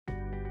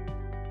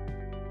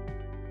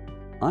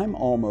I'm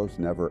almost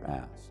never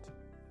asked,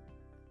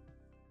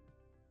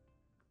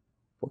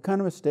 what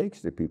kind of mistakes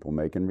do people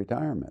make in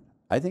retirement?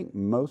 I think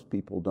most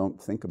people don't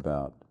think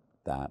about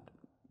that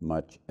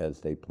much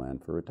as they plan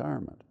for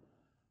retirement.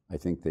 I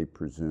think they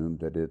presume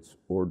that it's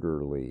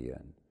orderly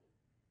and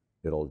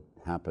it'll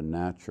happen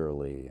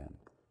naturally and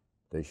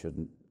they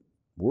shouldn't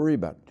worry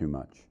about it too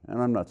much.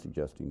 And I'm not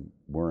suggesting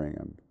worrying,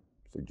 I'm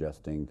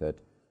suggesting that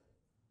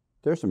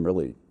there's some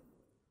really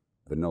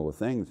vanilla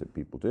things that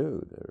people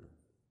do. They're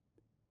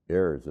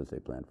errors as they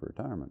plan for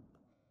retirement.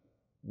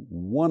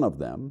 One of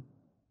them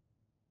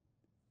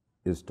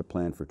is to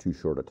plan for too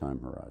short a time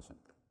horizon.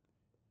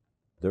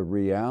 The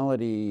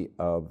reality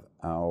of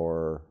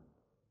our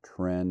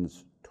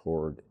trends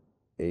toward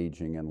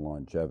aging and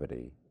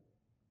longevity,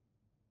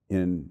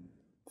 in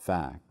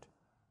fact,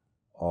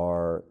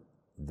 are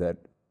that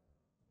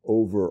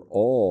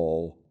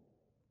overall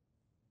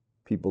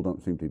people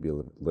don't seem to be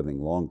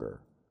living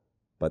longer.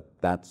 But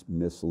that's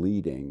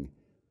misleading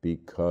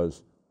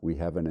because we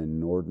have an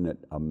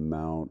inordinate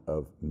amount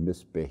of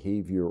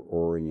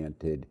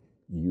misbehavior-oriented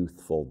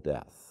youthful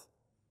death,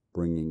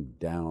 bringing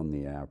down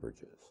the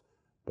averages.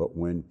 But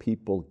when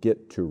people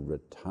get to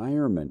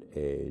retirement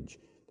age,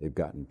 they've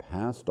gotten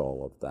past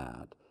all of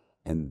that,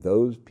 and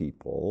those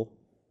people,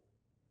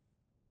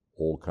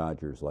 old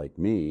codgers like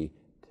me,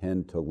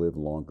 tend to live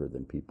longer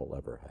than people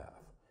ever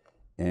have.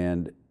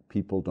 And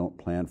people don't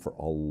plan for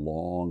a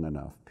long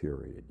enough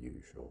period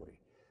usually.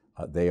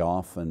 They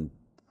often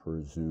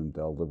presume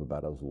they'll live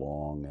about as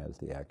long as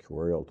the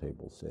actuarial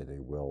tables say they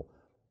will,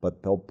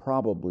 but they'll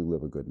probably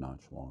live a good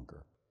notch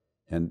longer.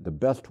 And the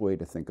best way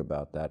to think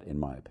about that, in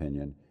my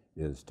opinion,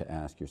 is to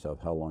ask yourself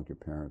how long your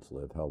parents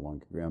live, how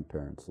long your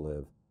grandparents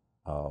live,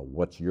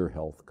 what's your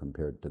health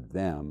compared to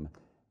them,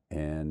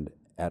 and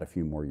add a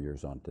few more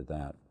years onto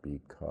that,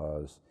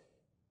 because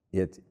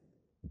it's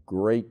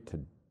great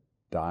to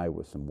die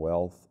with some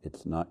wealth.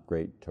 It's not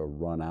great to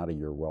run out of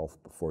your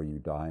wealth before you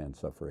die and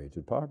suffer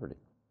aged poverty.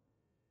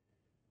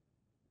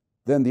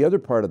 Then the other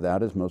part of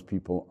that is most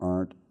people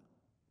aren't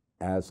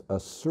as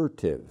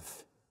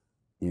assertive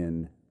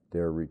in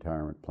their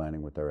retirement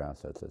planning with their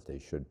assets as they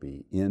should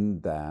be, in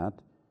that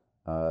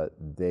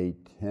they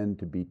tend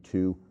to be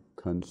too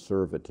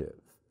conservative.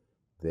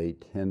 They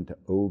tend to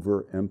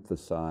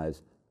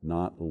overemphasize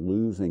not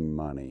losing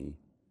money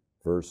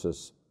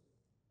versus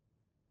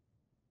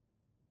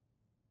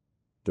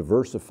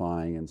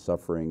diversifying and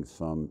suffering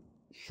some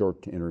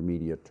short to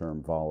intermediate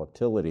term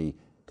volatility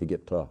to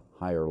get to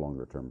higher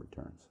longer term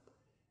returns.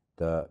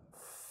 The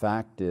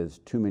fact is,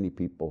 too many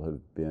people have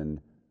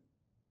been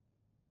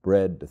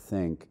bred to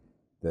think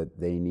that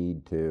they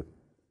need to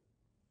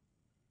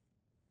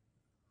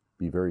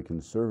be very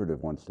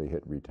conservative once they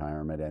hit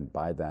retirement, and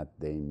by that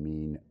they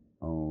mean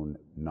own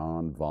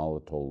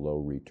non-volatile,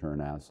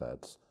 low-return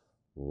assets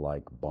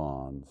like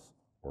bonds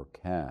or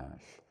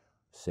cash,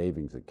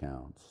 savings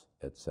accounts,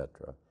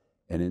 etc.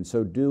 And in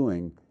so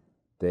doing,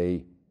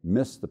 they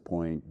miss the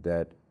point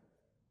that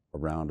a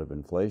round of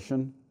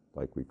inflation,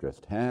 like we've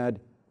just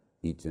had,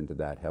 eats into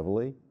that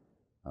heavily.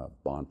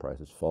 Bond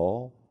prices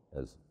fall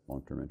as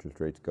long-term interest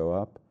rates go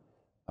up,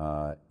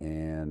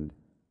 and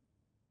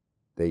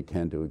they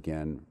tend to,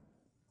 again,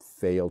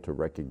 fail to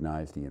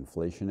recognize the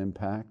inflation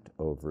impact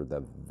over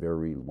the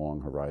very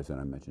long horizon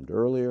I mentioned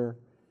earlier,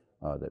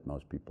 that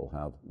most people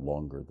have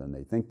longer than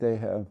they think they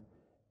have,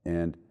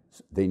 and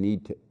they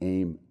need to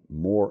aim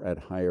more at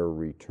higher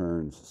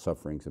returns,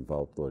 sufferings, and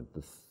volatility.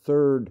 The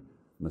third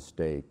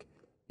mistake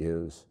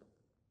is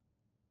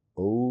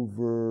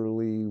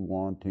overly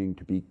wanting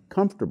to be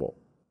comfortable.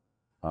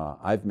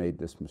 I've made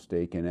this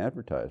mistake in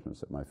advertisements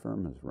that my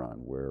firm has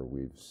run, where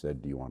we've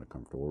said, do you want a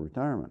comfortable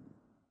retirement?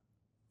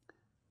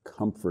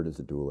 Comfort is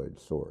a dual-edged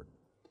sword.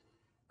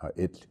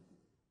 It's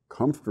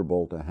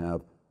comfortable to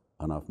have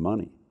enough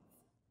money.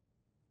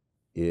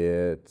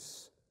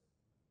 It's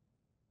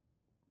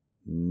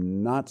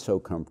not so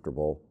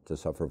comfortable to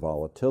suffer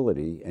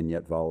volatility, and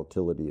yet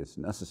volatility is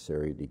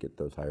necessary to get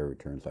those higher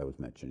returns I was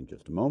mentioning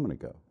just a moment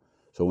ago.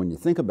 So when you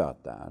think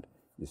about that,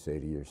 you say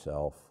to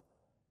yourself,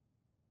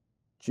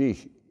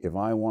 geez, if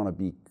I want to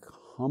be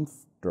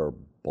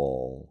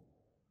comfortable,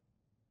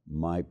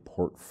 my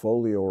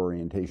portfolio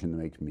orientation that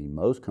makes me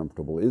most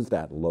comfortable is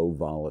that low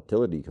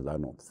volatility, because I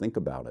don't think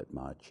about it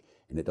much,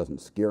 and it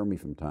doesn't scare me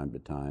from time to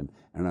time,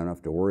 and I don't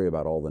have to worry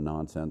about all the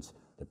nonsense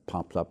that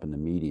pops up in the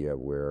media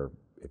where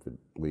if it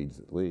bleeds,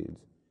 it leads.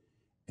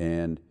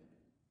 And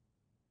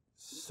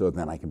so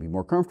then I can be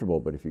more comfortable,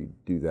 but if you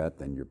do that,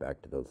 then you're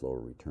back to those lower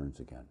returns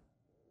again.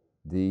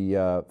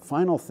 The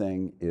final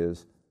thing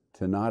is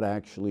to not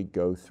actually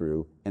go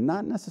through, and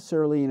not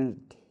necessarily in a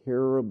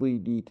terribly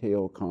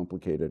detailed,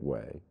 complicated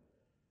way,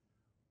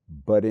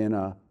 but in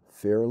a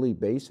fairly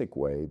basic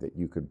way that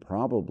you could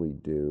probably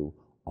do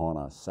on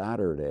a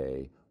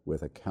Saturday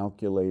with a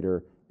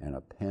calculator and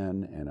a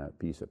pen and a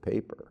piece of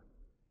paper.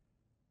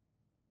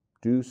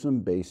 Do some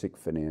basic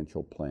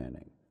financial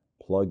planning.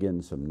 Plug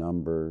in some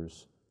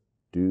numbers,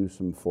 do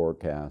some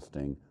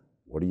forecasting.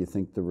 What do you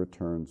think the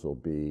returns will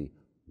be?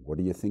 What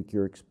do you think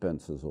your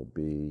expenses will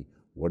be?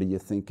 What do you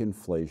think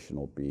inflation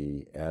will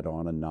be? Add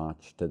on a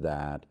notch to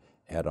that,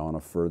 add on a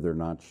further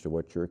notch to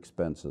what your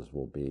expenses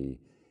will be,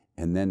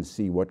 and then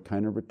see what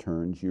kind of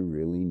returns you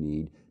really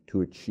need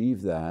to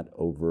achieve that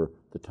over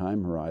the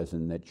time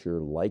horizon that you're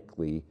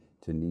likely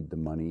to need the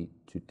money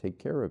to take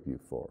care of you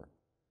for.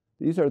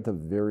 These are the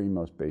very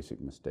most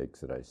basic mistakes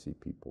that I see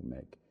people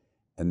make.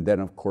 And then,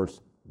 of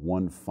course,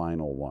 one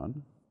final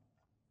one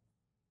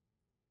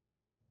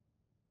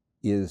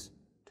is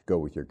to go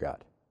with your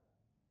gut.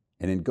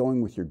 And in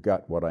going with your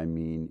gut, what I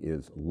mean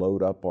is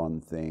load up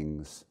on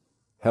things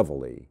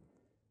heavily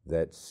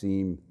that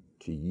seem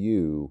to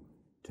you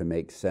to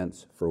make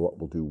sense for what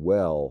will do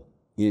well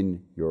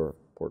in your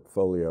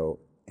portfolio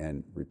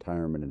and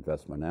retirement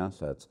investment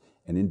assets.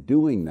 And in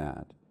doing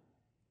that,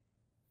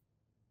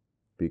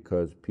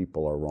 because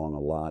people are wrong a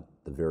lot,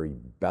 the very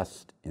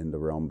best in the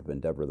realm of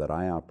endeavor that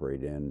I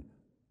operate in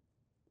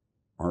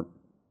aren't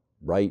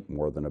right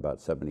more than about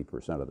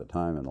 70% of the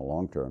time. In the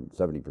long term,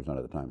 70%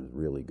 of the time is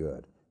really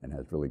good and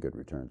has really good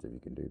returns if you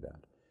can do that.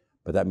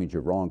 But that means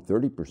you're wrong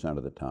 30%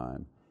 of the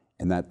time,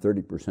 and that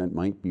 30%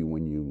 might be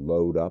when you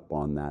load up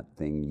on that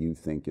thing you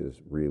think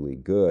is really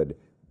good,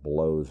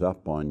 blows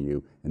up on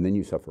you, and then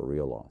you suffer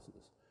real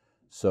losses.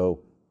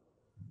 So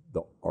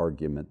the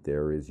argument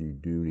there is you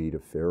do need a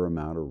fair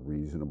amount of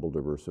reasonable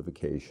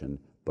diversification,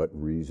 but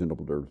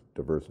reasonable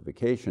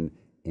diversification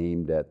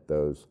aimed at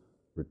those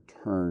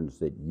returns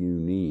that you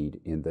need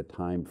in the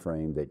time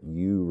frame that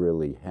you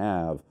really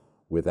have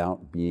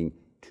without being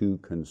too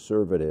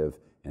conservative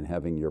and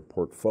having your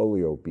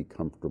portfolio be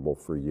comfortable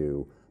for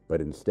you,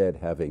 but instead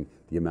having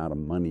the amount of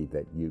money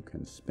that you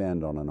can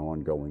spend on an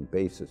ongoing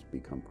basis be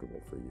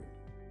comfortable for you.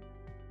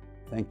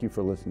 Thank you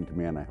for listening to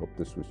me, and I hope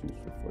this was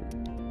useful for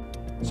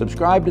you.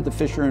 Subscribe to the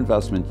Fisher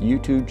Investment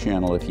YouTube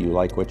channel if you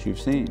like what you've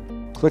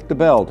seen. Click the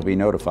bell to be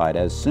notified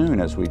as soon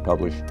as we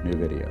publish new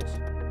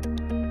videos.